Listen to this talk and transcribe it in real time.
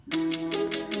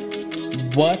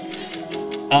What's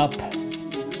up,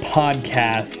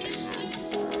 podcast?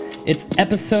 It's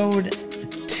episode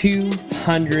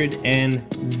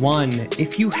 201.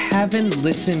 If you haven't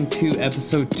listened to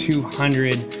episode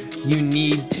 200, you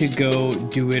need to go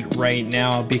do it right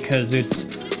now because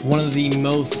it's one of the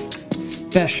most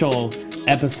special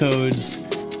episodes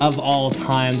of all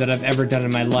time that I've ever done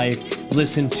in my life.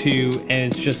 Listened to, and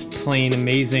it's just plain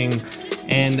amazing.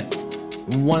 And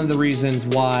one of the reasons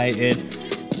why,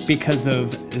 it's because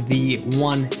of the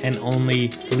one and only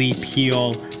Lee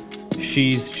Peel.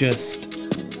 She's just,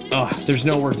 there's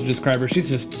no words to describe her. She's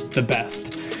just the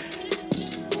best.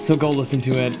 So go listen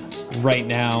to it right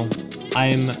now.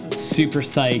 I'm super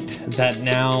psyched that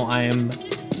now I am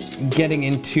getting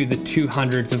into the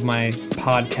 200s of my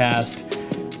podcast.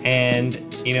 And,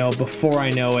 before I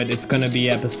know it, it's going to be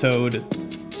episode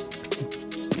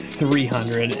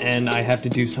 300, and I have to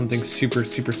do something super,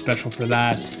 super special for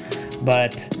that.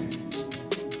 But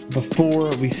before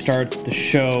we start the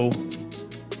show,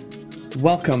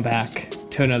 welcome back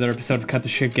to another episode of Cut the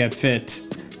Shit, Get Fit.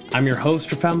 I'm your host,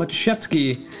 Rafal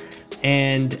Matuszewski,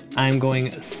 and I'm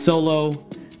going solo,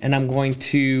 and I'm going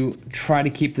to try to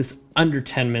keep this under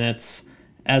 10 minutes,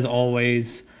 as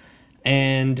always.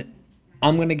 And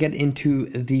I'm going to get into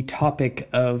the topic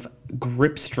of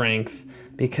grip strength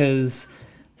because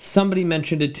somebody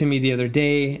mentioned it to me the other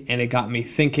day and it got me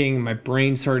thinking. My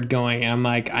brain started going. I'm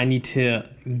like, I need to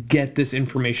get this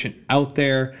information out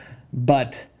there.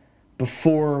 But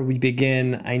before we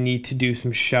begin, I need to do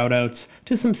some shout outs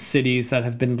to some cities that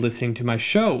have been listening to my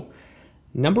show.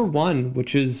 Number one,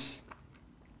 which is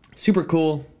super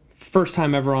cool, first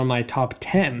time ever on my top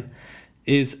 10,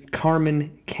 is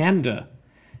Carman, Canada.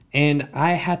 And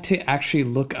I had to actually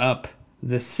look up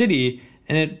the city,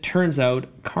 and it turns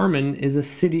out Carman is a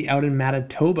city out in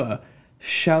Manitoba.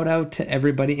 Shout out to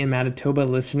everybody in Manitoba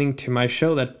listening to my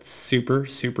show. That's super,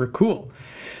 super cool.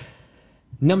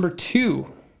 Number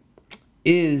two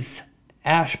is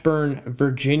Ashburn,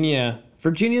 Virginia.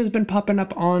 Virginia has been popping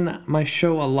up on my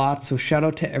show a lot, so shout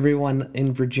out to everyone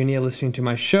in Virginia listening to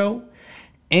my show.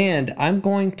 And I'm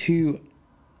going to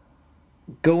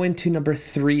go into number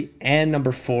 3 and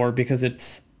number 4 because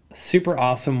it's super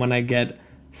awesome when I get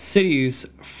cities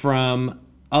from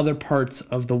other parts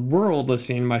of the world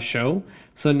listening to my show.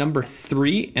 So number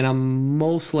 3, and I'm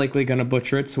most likely going to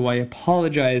butcher it, so I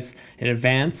apologize in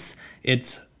advance.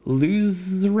 It's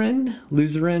Luzern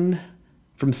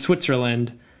from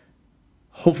Switzerland.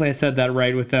 Hopefully I said that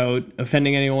right without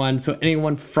offending anyone. So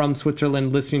anyone from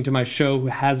Switzerland listening to my show who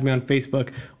has me on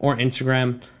Facebook or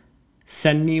Instagram,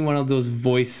 send me one of those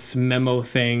voice memo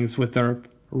things with the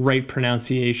right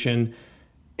pronunciation,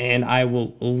 and I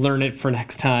will learn it for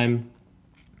next time.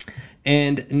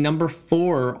 And number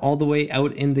 4, all the way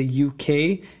out in the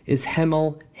UK, is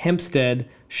Hemel Hempstead.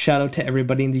 Shout out to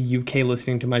everybody in the UK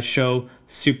listening to my show.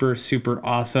 Super, super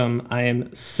awesome. I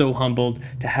am so humbled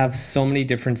to have so many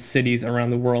different cities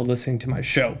around the world listening to my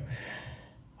show.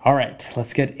 All right,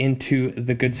 let's get into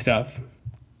the good stuff.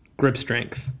 Grip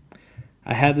strength.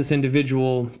 I had this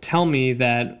individual tell me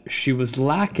that she was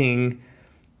lacking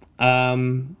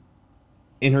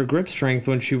in her grip strength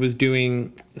when she was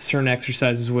doing certain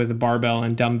exercises with a barbell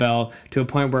and dumbbell to a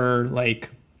point where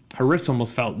her wrists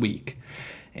almost felt weak.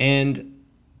 And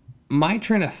my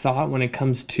train of thought when it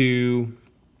comes to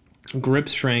grip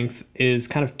strength is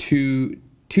kind of two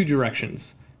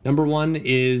directions. Number one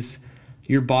is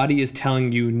your body is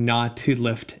telling you not to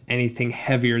lift anything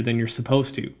heavier than you're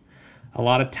supposed to. A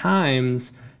lot of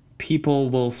times, people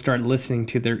will start listening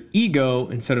to their ego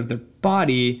instead of their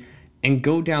body and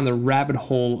go down the rabbit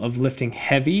hole of lifting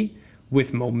heavy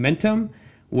with momentum,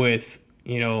 with,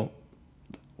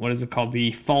 what is it called?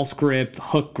 The false grip, the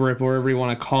hook grip, whatever you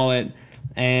want to call it.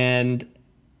 And,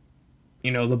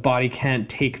 the body can't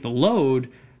take the load,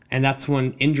 and that's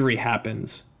when injury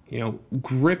happens.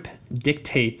 Grip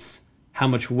dictates how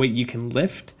much weight you can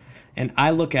lift. And I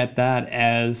look at that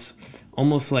as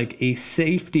almost like a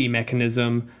safety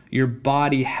mechanism your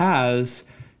body has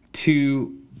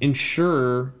to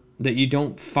ensure that you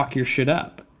don't fuck your shit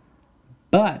up.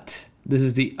 But this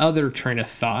is the other train of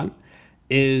thought,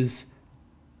 is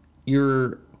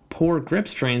your poor grip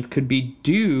strength could be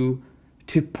due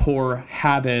to poor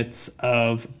habits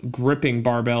of gripping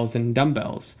barbells and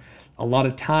dumbbells. A lot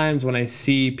of times when I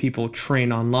see people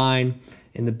train online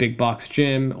in the big box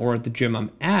gym or at the gym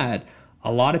I'm at,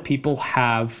 a lot of people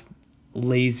have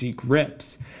lazy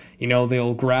grips.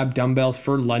 They'll grab dumbbells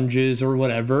for lunges or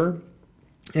whatever,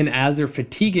 and as they're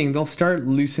fatiguing, they'll start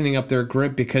loosening up their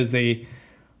grip because they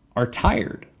are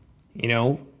tired.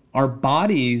 Our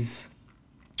bodies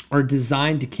are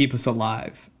designed to keep us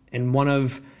alive, and one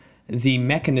of the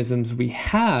mechanisms we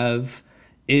have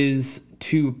is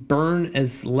to burn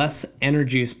as less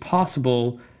energy as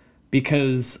possible,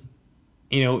 because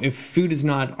if food is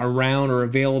not around or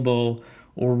available,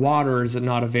 or water is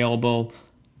not available,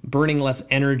 burning less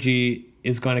energy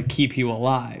is going to keep you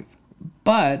alive.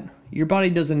 But your body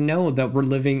doesn't know that we're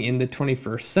living in the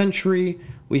 21st century.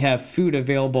 We have food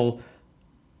available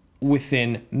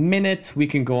within minutes. We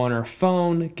can go on our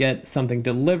phone, get something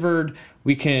delivered.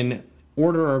 We can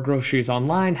order our groceries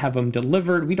online, have them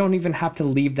delivered. We don't even have to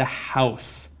leave the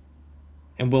house,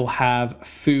 and we'll have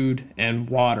food and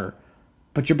water.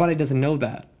 But your body doesn't know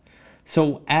that.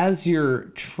 So as you're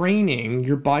training,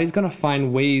 your body's going to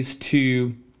find ways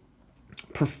to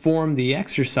perform the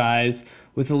exercise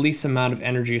with the least amount of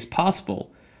energy as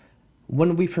possible.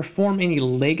 When we perform any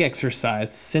leg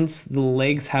exercise, since the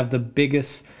legs have the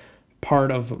biggest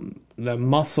part of the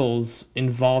muscles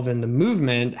involved in the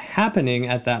movement happening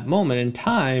at that moment in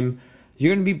time,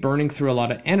 you're going to be burning through a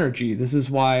lot of energy. This is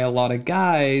why a lot of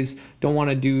guys don't want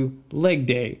to do leg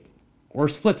day or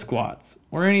split squats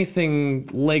or anything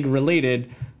leg related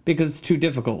because it's too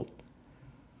difficult.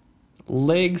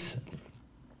 Leg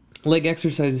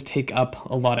exercises take up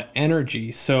a lot of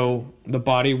energy, so the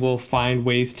body will find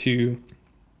ways to,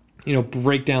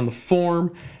 break down the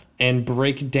form and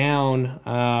break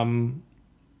down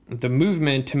the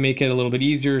movement to make it a little bit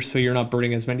easier, so you're not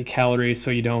burning as many calories, so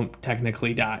you don't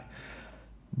technically die.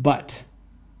 But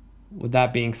with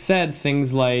that being said,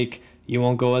 things like you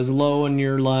won't go as low in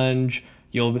your lunge,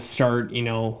 you'll start,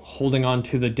 holding on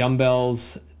to the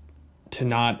dumbbells to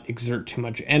not exert too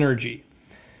much energy.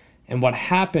 And what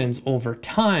happens over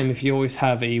time, if you always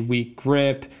have a weak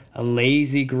grip, a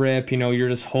lazy grip, you're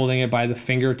just holding it by the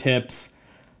fingertips,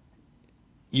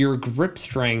 your grip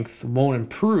strength won't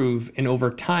improve. And over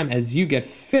time, as you get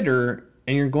fitter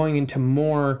and you're going into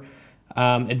more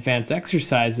advanced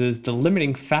exercises, the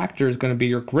limiting factor is going to be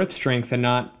your grip strength and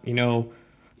not,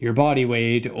 your body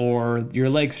weight or your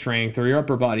leg strength or your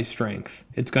upper body strength.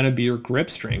 It's going to be your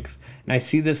grip strength. And I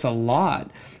see this a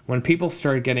lot when people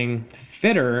start getting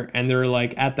fitter and they're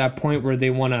like at that point where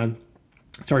they want to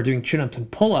start doing chin-ups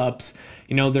and pull-ups,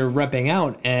 they're repping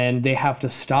out and they have to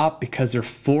stop because their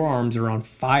forearms are on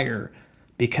fire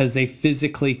because they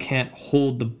physically can't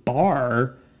hold the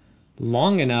bar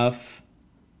long enough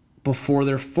before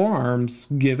their forearms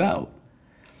give out.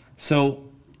 So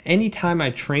anytime I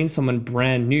train someone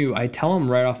brand new, I tell them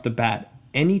right off the bat,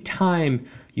 anytime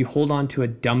you hold on to a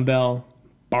dumbbell,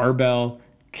 barbell,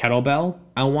 kettlebell,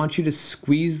 I want you to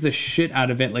squeeze the shit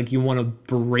out of it like you want to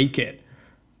break it.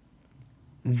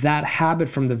 That habit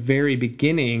from the very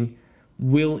beginning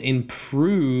will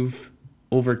improve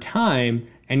over time,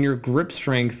 and your grip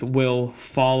strength will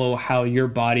follow how your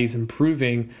body's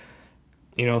improving,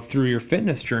 through your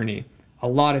fitness journey. A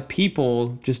lot of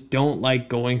people just don't like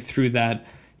going through that,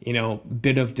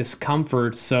 bit of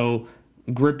discomfort. So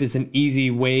grip is an easy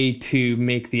way to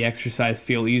make the exercise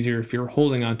feel easier if you're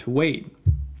holding on to weight.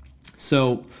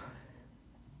 So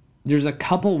there's a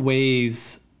couple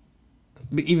ways,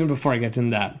 but even before I get into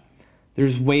that,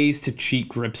 there's ways to cheat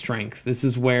grip strength. This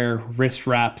is where wrist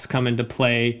wraps come into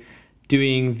play,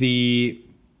 doing the,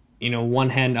 one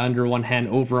hand under, one hand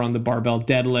over on the barbell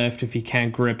deadlift if you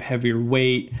can't grip heavier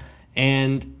weight.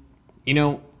 And,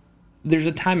 there's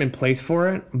a time and place for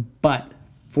it, but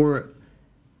for,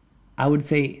 I would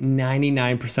say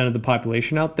 99% of the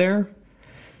population out there,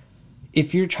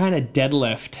 if you're trying to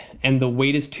deadlift and the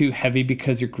weight is too heavy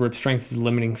because your grip strength is a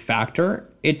limiting factor,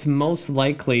 it's most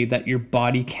likely that your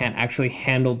body can't actually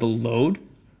handle the load.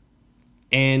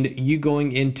 And you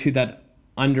going into that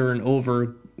under and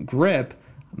over grip,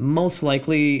 most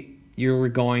likely you're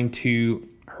going to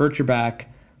hurt your back,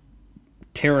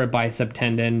 tear a bicep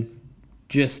tendon,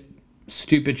 just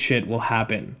stupid shit will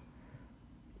happen.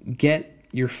 Get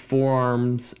your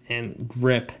forearms and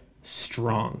grip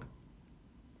strong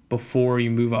before you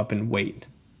move up in weight.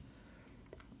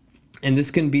 And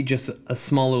this can be just a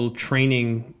small little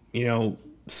training,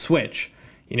 switch.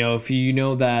 If you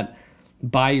know that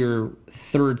by your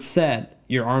third set,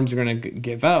 your arms are going to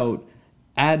give out,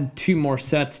 add 2 more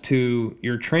sets to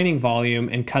your training volume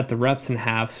and cut the reps in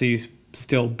half so you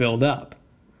still build up.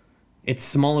 It's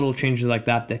small little changes like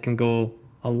that that can go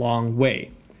a long way.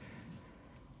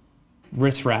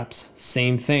 Wrist wraps,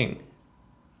 same thing.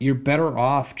 You're better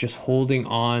off just holding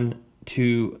on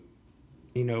to,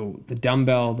 the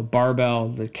dumbbell, the barbell,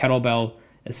 the kettlebell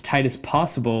as tight as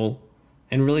possible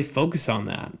and really focus on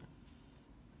that.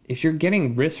 If you're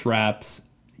getting wrist wraps,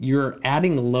 you're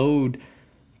adding load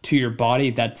to your body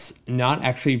that's not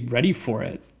actually ready for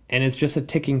it. And it's just a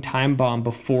ticking time bomb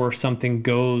before something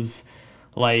goes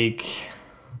like,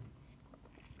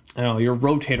 I know your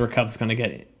rotator cuff is going to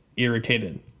get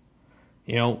irritated.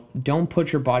 Don't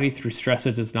put your body through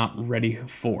stresses it's not ready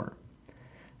for.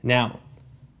 Now,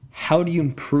 how do you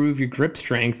improve your grip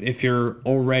strength if you're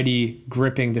already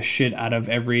gripping the shit out of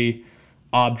every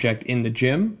object in the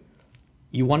gym?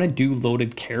 You want to do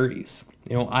loaded carries.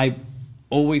 I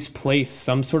always place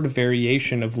some sort of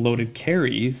variation of loaded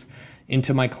carries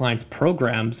into my clients'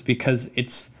 programs because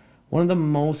it's one of the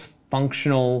most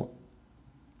functional,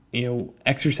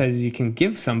 exercises you can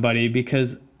give somebody,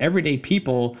 because everyday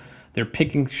people, they're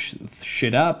picking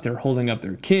shit up, they're holding up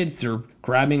their kids, they're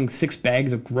grabbing 6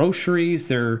 bags of groceries,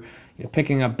 they're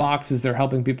picking up boxes, they're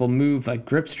helping people move. Like,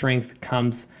 grip strength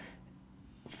comes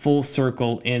full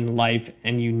circle in life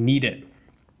and you need it.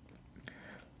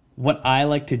 What I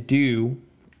like to do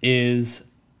is,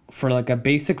 for like a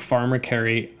basic farmer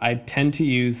carry, I tend to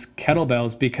use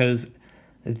kettlebells because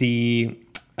the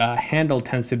handle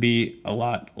tends to be a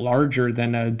lot larger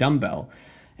than a dumbbell,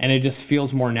 and it just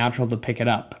feels more natural to pick it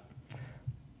up.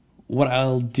 What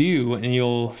I'll do, and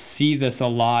you'll see this a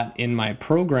lot in my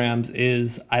programs,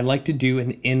 is I like to do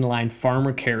an inline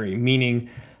farmer carry, meaning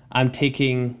I'm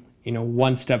taking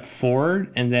one step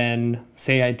forward, and then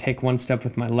say I take one step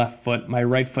with my left foot, my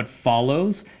right foot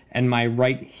follows, and my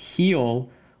right heel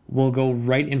will go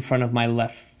right in front of my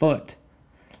left foot.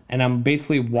 And I'm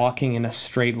basically walking in a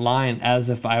straight line as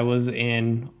if I was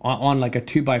on like a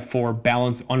 2x4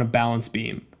 balance on a balance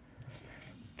beam.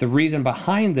 The reason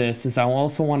behind this is I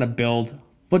also want to build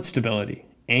foot stability,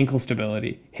 ankle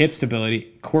stability, hip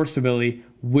stability, core stability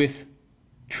with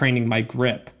training my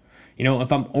grip.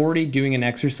 If I'm already doing an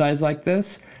exercise like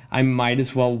this, I might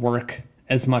as well work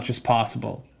as much as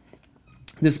possible.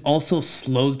 This also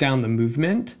slows down the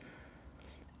movement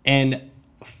and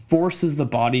forces the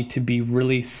body to be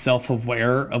really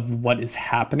self-aware of what is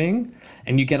happening,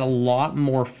 and you get a lot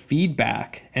more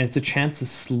feedback, and it's a chance to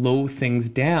slow things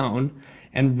down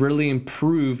and really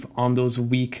improve on those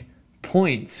weak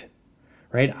points,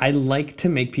 right? I like to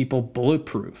make people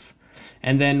bulletproof.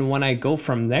 And then when I go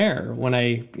from there, when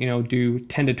I, do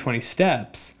 10 to 20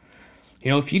 steps,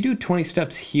 if you do 20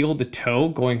 steps heel to toe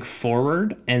going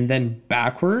forward and then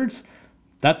backwards,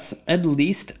 that's at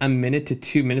least a minute to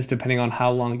 2 minutes, depending on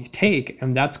how long you take.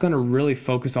 And that's going to really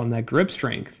focus on that grip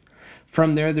strength.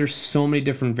 From there, there's so many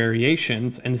different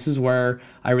variations. And this is where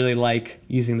I really like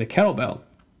using the kettlebell.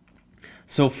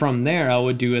 So from there, I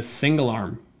would do a single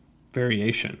arm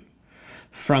variation.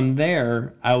 From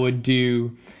there, I would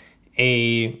do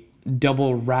a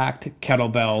double racked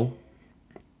kettlebell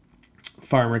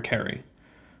farmer carry.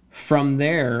 From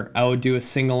there, I would do a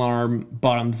single arm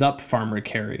bottoms up farmer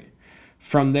carry.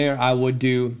 From there, I would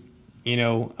do,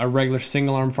 a regular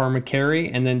single arm farmer carry,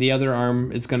 and then the other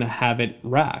arm is going to have it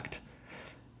racked.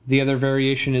 The other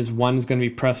variation is one's going to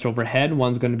be pressed overhead,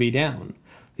 one's going to be down.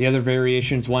 The other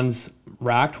variations, one's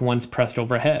racked, one's pressed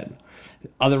overhead. The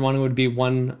other one would be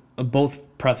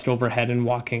both pressed overhead and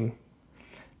walking.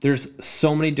 There's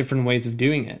so many different ways of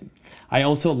doing it. I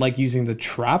also like using the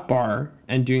trap bar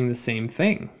and doing the same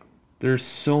thing. There's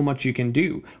so much you can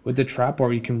do. With the trap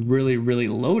bar, you can really, really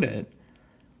load it.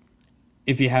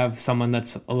 If you have someone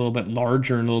that's a little bit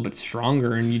larger and a little bit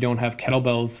stronger and you don't have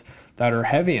kettlebells that are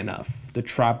heavy enough, the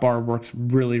trap bar works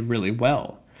really, really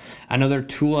well. Another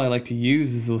tool I like to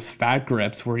use is those fat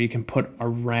grips where you can put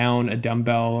around a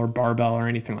dumbbell or barbell or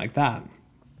anything like that.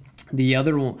 The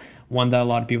other one that a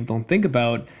lot of people don't think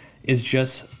about is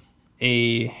just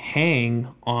a hang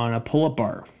on a pull-up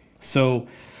bar. So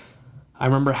I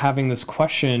remember having this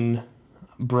question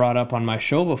brought up on my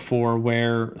show before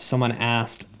where someone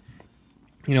asked,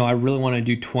 I really want to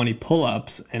do 20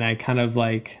 pull-ups and I kind of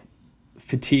like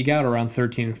fatigue out around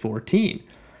 13 and 14.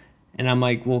 And I'm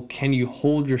like, well, can you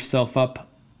hold yourself up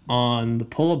on the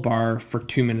pull-up bar for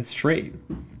 2 minutes straight?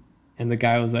 And the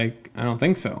guy was like, I don't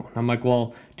think so. And I'm like,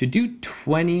 well, to do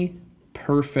 20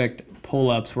 perfect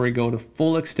pull-ups where you go to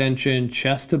full extension,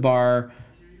 chest to bar,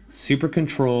 super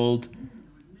controlled,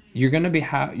 you're gonna be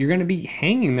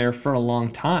hanging there for a long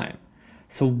time.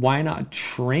 So why not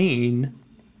train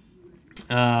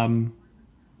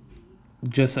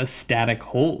just a static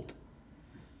hold,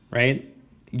 right?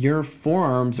 Your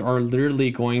forearms are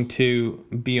literally going to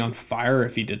be on fire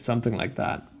if you did something like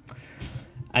that.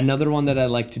 Another one that I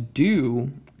like to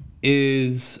do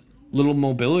is little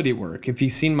mobility work. If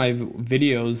you've seen my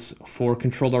videos for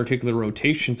controlled articular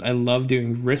rotations, I love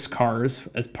doing wrist cars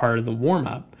as part of the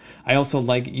warm-up. I also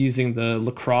like using the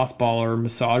lacrosse ball or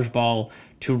massage ball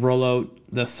to roll out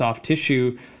the soft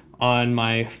tissue on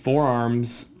my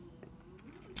forearms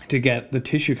to get the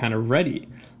tissue kind of ready.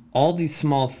 All these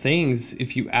small things,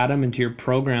 if you add them into your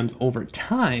programs over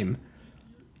time,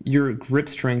 your grip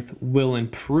strength will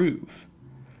improve.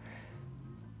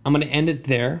 I'm going to end it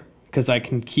there because I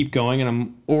can keep going and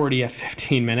I'm already at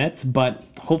 15 minutes, but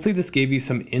hopefully this gave you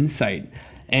some insight.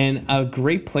 And a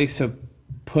great place to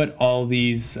put all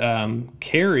these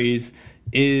carries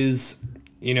is,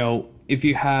 if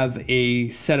you have a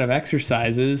set of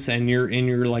exercises and you're in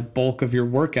your like bulk of your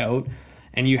workout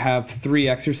and you have 3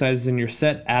 exercises in your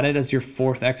set, add it as your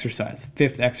 4th exercise,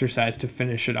 5th exercise to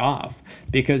finish it off.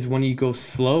 Because when you go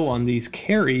slow on these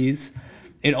carries,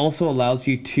 it also allows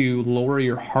you to lower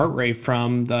your heart rate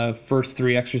from the first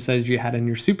 3 exercises you had in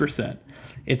your superset.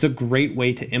 It's a great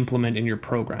way to implement in your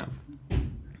program.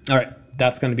 All right,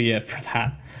 that's going to be it for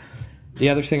that. The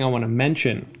other thing I want to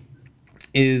mention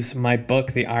is my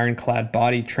book, The Ironclad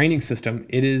Body Training System.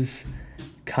 It is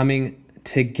coming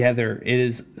together. It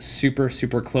is super,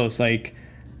 super close. Like,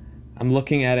 I'm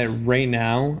looking at it right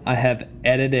now. I have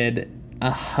edited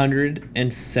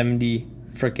 170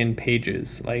 freaking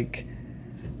pages. Like,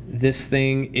 this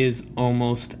thing is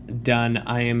almost done.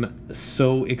 I am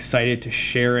so excited to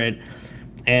share it,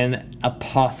 and a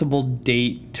possible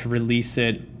date to release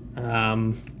it.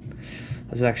 I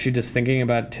was actually just thinking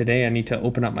about today. I need to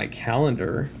open up my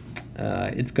calendar.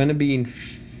 It's going to be in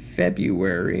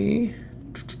February.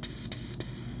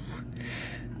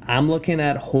 I'm looking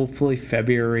at hopefully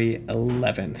February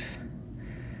 11th,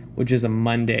 which is a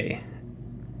Monday.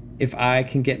 If I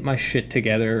can get my shit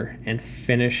together and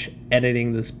finish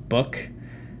editing this book,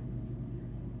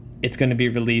 it's going to be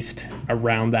released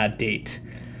around that date.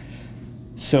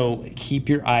 So keep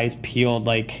your eyes peeled.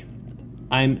 Like,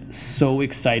 I'm so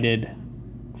excited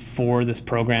for this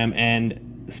program.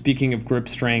 And speaking of grip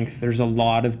strength, there's a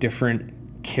lot of different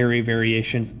carry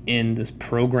variations in this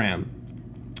program.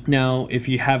 Now, if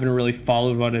you haven't really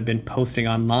followed what I've been posting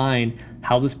online,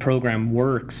 how this program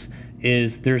works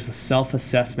is there's a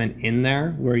self-assessment in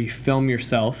there where you film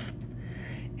yourself,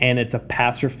 and it's a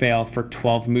pass or fail for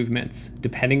 12 movements.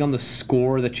 Depending on the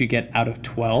score that you get out of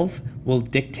 12 will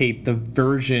dictate the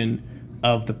version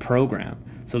of the program.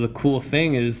 So the cool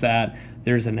thing is that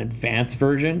there's an advanced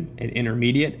version, an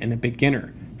intermediate, and a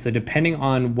beginner. So depending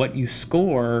on what you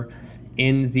score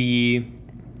in the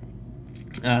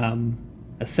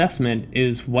assessment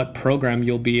is what program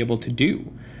you'll be able to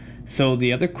do. So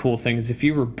the other cool thing is if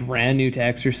you were brand new to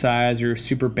exercise or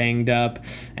super banged up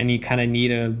and you kind of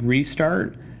need a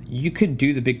restart, you could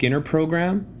do the beginner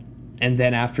program and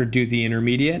then after do the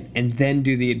intermediate and then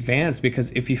do the advanced,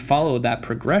 because if you follow that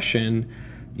progression,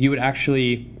 you would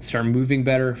actually start moving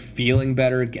better, feeling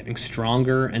better, getting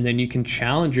stronger, and then you can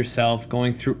challenge yourself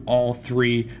going through all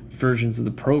 3 versions of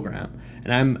the program.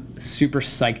 And I'm super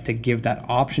psyched to give that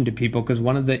option to people, because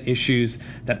one of the issues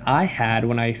that I had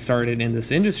when I started in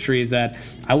this industry is that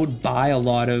I would buy a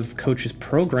lot of coaches'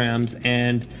 programs,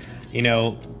 and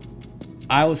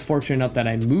I was fortunate enough that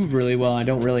I move really well. I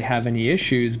don't really have any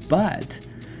issues, but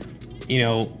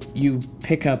you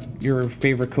pick up your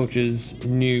favorite coach's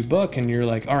new book and you're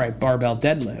like, all right, barbell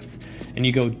deadlifts, and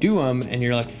you go do them and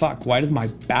you're like, fuck, why does my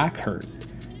back hurt?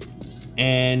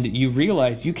 And you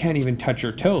realize you can't even touch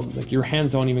your toes. Like, your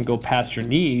hands don't even go past your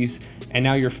knees, and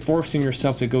now you're forcing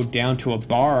yourself to go down to a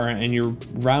bar and you're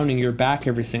rounding your back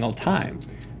every single time.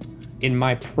 In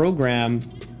my program,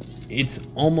 it's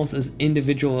almost as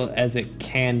individual as it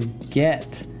can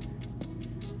get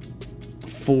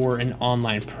for an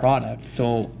online product.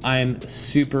 So I'm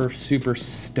super, super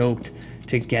stoked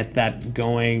to get that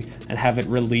going and have it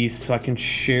released so I can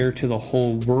share to the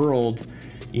whole world,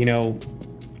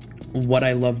 what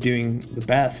I love doing the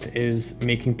best is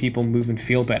making people move and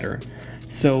feel better.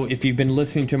 So if you've been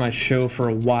listening to my show for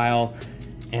a while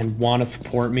and want to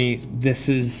support me, this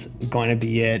is going to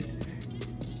be it.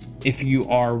 If you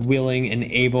are willing and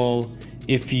able,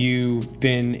 if you've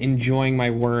been enjoying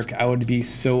my work, I would be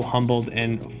so humbled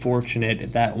and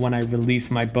fortunate that when I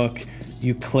release my book,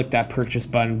 you click that purchase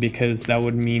button, because that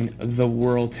would mean the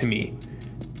world to me.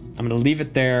 I'm going to leave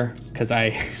it there because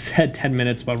I said 10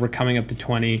 minutes, but we're coming up to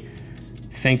 20.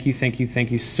 Thank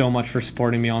you so much for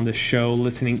supporting me on this show,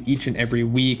 listening each and every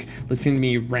week, listening to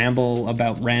me ramble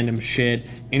about random shit,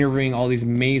 interviewing all these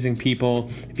amazing people.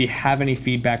 If you have any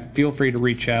feedback, feel free to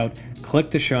reach out,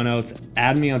 click the show notes,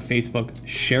 add me on Facebook,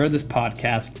 share this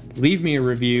podcast, leave me a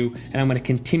review, and I'm going to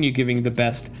continue giving the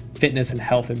best fitness and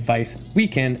health advice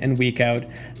week in and week out.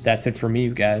 That's it for me,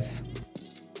 you guys.